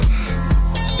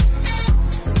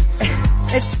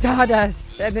It's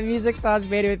Stardust, and the music sounds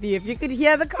better with you. If you could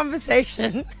hear the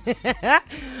conversation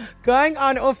going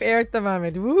on off air at the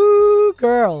moment. Woo,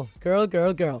 girl.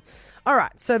 All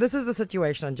right, so this is the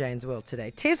situation on Jane's World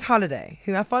today. Tess Holiday,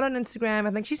 who I follow on Instagram,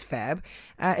 I think she's fab,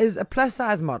 is a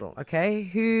plus-size model, okay,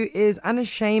 who is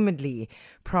unashamedly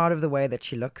proud of the way that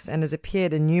she looks and has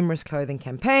appeared in numerous clothing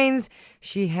campaigns.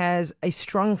 She has a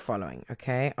strong following,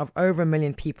 okay, of over 1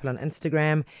 million people on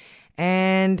Instagram,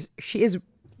 and she is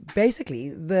basically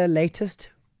the latest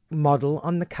model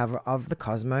on the cover of the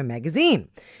Cosmo magazine.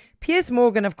 Piers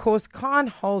Morgan, of course, can't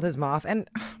hold his mouth, and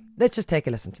let's just take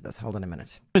a listen to this. Hold on a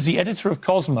minute. As the editor of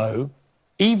Cosmo,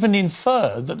 even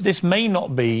infer that this may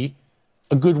not be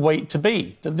a good weight to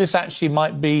be, that this actually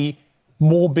might be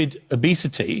morbid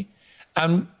obesity.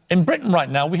 And in Britain right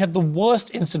now, we have the worst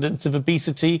incidence of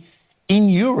obesity in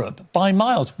Europe by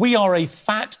miles. We are a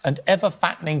fat and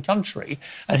ever-fattening country.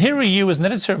 And here are you as an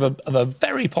editor of a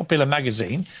very popular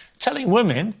magazine telling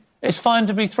women it's fine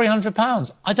to be 300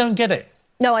 pounds. I don't get it.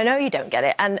 No, I know you don't get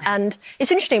it. And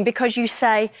it's interesting because you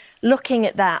say, looking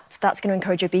at that's going to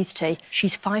encourage obesity.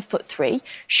 She's 5'3".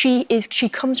 She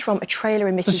comes from a trailer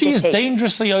in Mississippi. So she is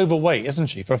dangerously overweight, isn't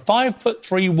she? For a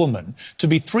 5'3" woman to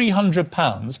be 300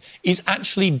 pounds is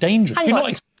actually dangerous.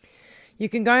 You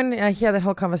can go and hear the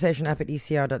whole conversation up at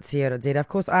ecr.co.za. Of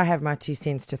course, I have my 2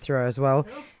 cents to throw as well.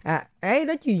 Hey,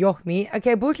 don't you yoke me.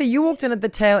 Okay, Butley, you walked in at the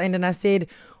tail end and I said,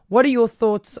 what are your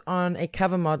thoughts on a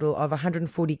cover model of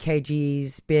 140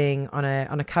 kgs being on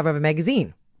a cover of a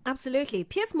magazine? Absolutely.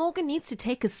 Piers Morgan needs to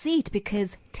take a seat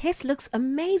because Tess looks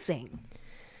amazing.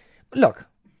 Look,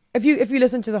 if you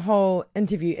listen to the whole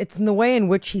interview, it's in the way in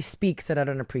which he speaks that I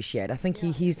don't appreciate. I think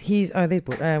he's fueled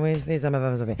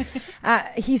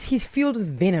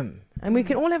with venom, and we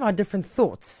can all have our different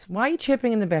thoughts. Why are you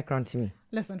chirping in the background to me?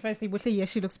 Listen, firstly, we'll say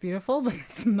yes, she looks beautiful, but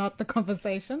it's not the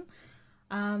conversation.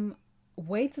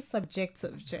 Weight is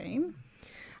subjective, Jane.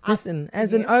 Listen,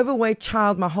 as an overweight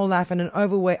child my whole life, and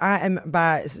I am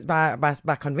by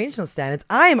conventional standards,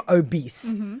 I am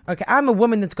obese. Mm-hmm. Okay, I'm a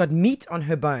woman that's got meat on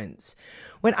her bones.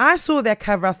 When I saw that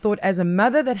cover, I thought, as a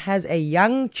mother that has a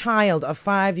young child of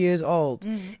 5 years old,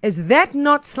 is that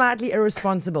not slightly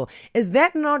irresponsible? Is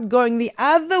that not going the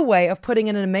other way of putting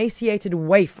an emaciated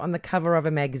waif on the cover of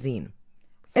a magazine?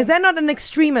 Is that not an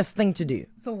extremist thing to do?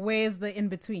 So where's the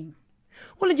in-between?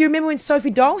 Well, do you remember when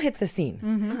Sophie Dahl hit the scene?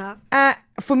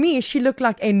 Mm-hmm. For me, she looked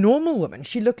like a normal woman.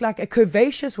 She looked like a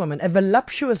curvaceous woman, a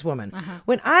voluptuous woman.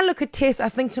 When I look at Tess, I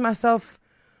think to myself,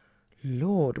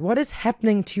 Lord, what is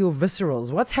happening to your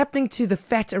viscerals? What's happening to the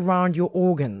fat around your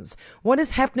organs? What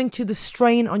is happening to the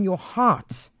strain on your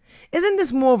heart? Isn't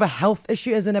this more of a health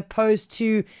issue as opposed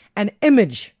to an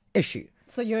image issue?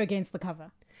 So you're against the cover?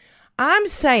 I'm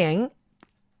saying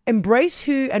embrace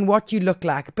who and what you look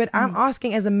like, but I'm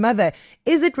asking as a mother,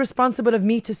 is it responsible of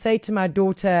me to say to my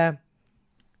daughter,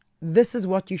 this is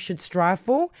what you should strive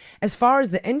for? As far as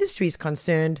the industry is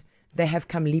concerned, they have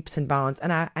come leaps and bounds,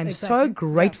 and I'm so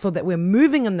grateful that we're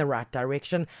moving in the right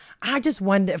direction. I just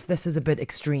wonder if this is a bit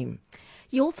extreme.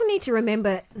 You also need to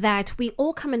remember that we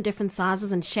all come in different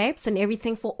sizes and shapes and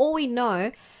everything. For all we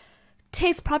know,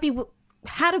 Tess probably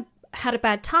had a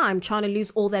bad time trying to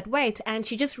lose all that weight, and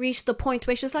she just reached the point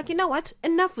where she was like, you know what,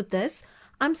 enough with this.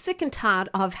 I'm sick and tired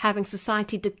of having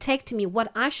society dictate to me what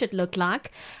I should look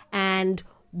like and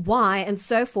why and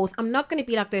so forth. I'm not going to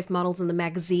be like those models in the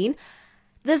magazine.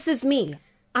 This is me.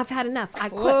 I've had enough. I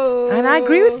quit. Whoa. And I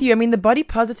agree with you. I mean, the body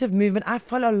positive movement, I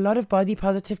follow a lot of body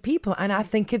positive people and I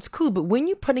think it's cool. But when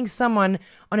you're putting someone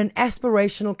on an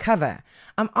aspirational cover,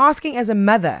 I'm asking as a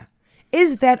mother,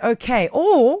 is that okay?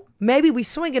 Or maybe we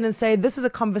swing it and say, this is a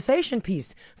conversation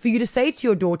piece for you to say to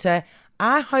your daughter,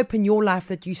 I hope in your life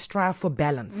that you strive for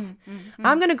balance.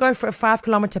 I'm going to go for a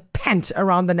 5-kilometer pant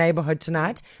around the neighborhood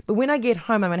tonight. But when I get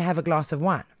home, I'm going to have a glass of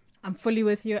wine. I'm fully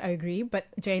with you. I agree. But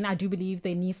Jane, I do believe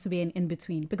there needs to be an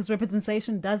in-between because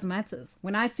representation does matter.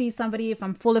 When I see somebody, if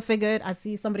I'm fuller figured, I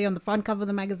see somebody on the front cover of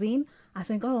the magazine, I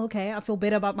think, oh, okay, I feel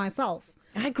better about myself.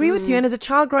 I agree with you. And as a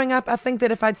child growing up, I think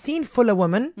that if I'd seen fuller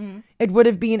women, it would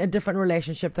have been a different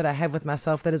relationship that I have with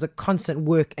myself that is a constant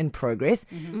work in progress.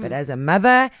 But as a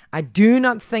mother, I do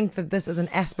not think that this is an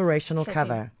aspirational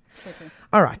cover.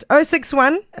 All right.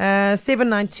 061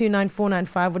 792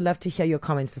 9495. Would love to hear your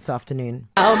comments this afternoon.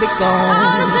 I'll be gone.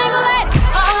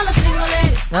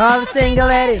 All the single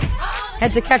ladies.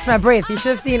 Had to catch my breath. You should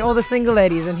have seen all the single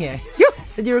ladies in here.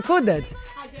 Did you record that?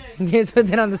 Yes, put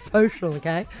that on the social,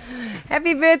 okay?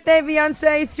 Happy birthday,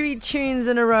 Beyonce. 3 tunes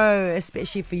in a row,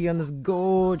 especially for you on this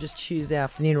gorgeous Tuesday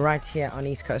afternoon right here on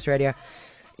East Coast Radio.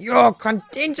 Your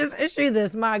contentious issue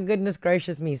this, my goodness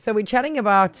gracious me. So we're chatting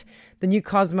about the new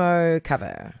Cosmo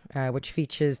cover, which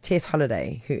features Tess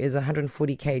Holliday, who is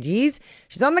 140 kgs.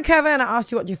 She's on the cover, and I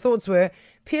asked you what your thoughts were.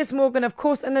 Piers Morgan, of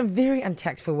course, in a very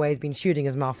untactful way, has been shooting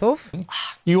his mouth off.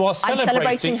 You are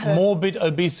celebrating celebrating morbid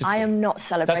obesity. I am not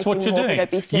celebrating That's what you're morbid doing.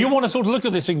 obesity. You want to sort of look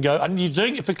at this and go, and you're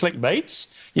doing it for clickbait.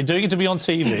 You're doing it to be on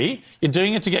TV. You're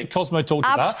doing it to get Cosmo talked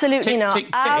about. Absolutely not. Tick,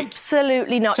 tick, tick.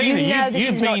 Absolutely not. Tina, you know this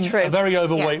you've is been not true. a very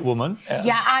overweight woman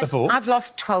before. I've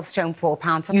lost 12 stone 4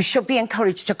 pounds. You should be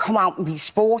encouraged to come out and be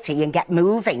sporty and get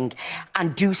moving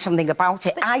and do something about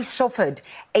it. I suffered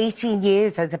 18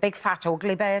 years as a big fat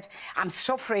ugly bird. I'm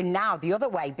suffering now the other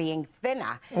way, being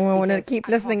thinner. Well, I want to keep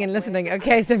listening and listening.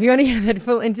 Okay, so if you want to hear that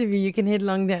full interview, you can head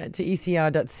along to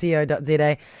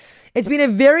ecr.co.za. It's been a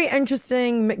very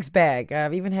interesting mixed bag.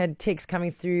 I've even had texts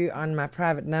coming through on my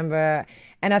private number.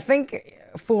 And I think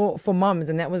for moms,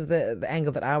 and that was the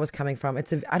angle that I was coming from,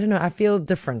 I don't know, I feel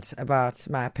different about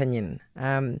my opinion.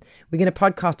 We're going to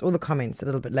podcast all the comments a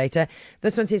little bit later.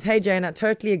 This one says, hey, Jane, I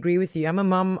totally agree with you. I'm a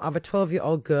mom of a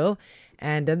 12-year-old girl.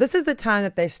 And this is the time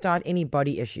that they start any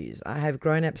body issues. I have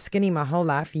grown up skinny my whole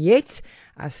life, yet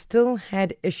I still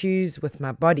had issues with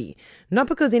my body. Not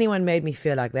because anyone made me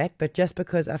feel like that, but just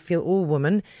because I feel all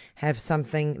women have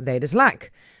something they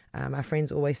dislike. My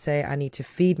friends always say I need to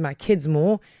feed my kids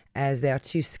more as they are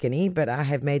too skinny, but I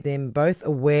have made them both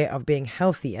aware of being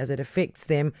healthy as it affects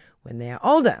them when they are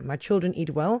older. My children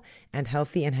eat well and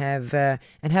healthy, and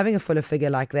having a fuller figure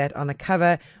like that on a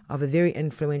cover of a very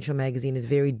influential magazine is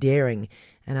very daring.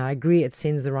 And I agree, it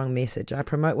sends the wrong message. I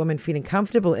promote women feeling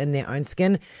comfortable in their own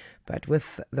skin, but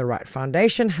with the right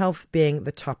foundation, health being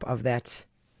the top of that,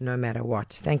 no matter what.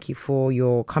 Thank you for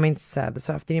your comments this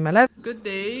afternoon, my love. Good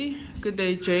day,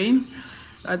 Jane.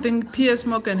 I think Piers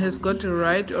Morgan has got a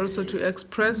right also to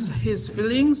express his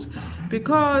feelings,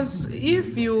 because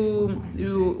if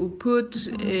you put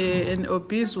an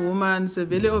obese woman,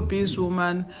 severely obese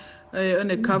woman,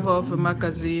 on a cover of a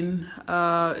magazine,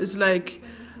 it's like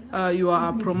you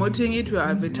are promoting it, you are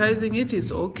advertising it.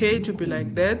 It's okay to be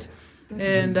like that.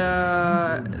 And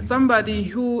somebody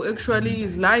who actually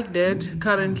is like that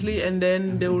currently, and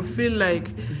then they will feel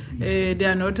like they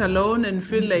are not alone and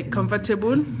feel like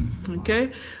comfortable.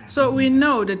 Okay, so we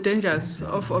know the dangers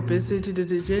of obesity, the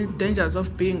dangers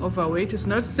of being overweight. It's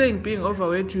not saying being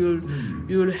overweight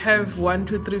you'll have 1,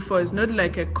 2, 3, 4. It's not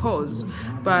like a cause,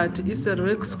 but it's a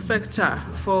risk factor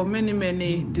for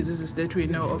many diseases that we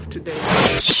know of today.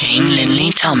 Jane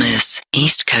Linley Thomas,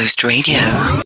 East Coast Radio.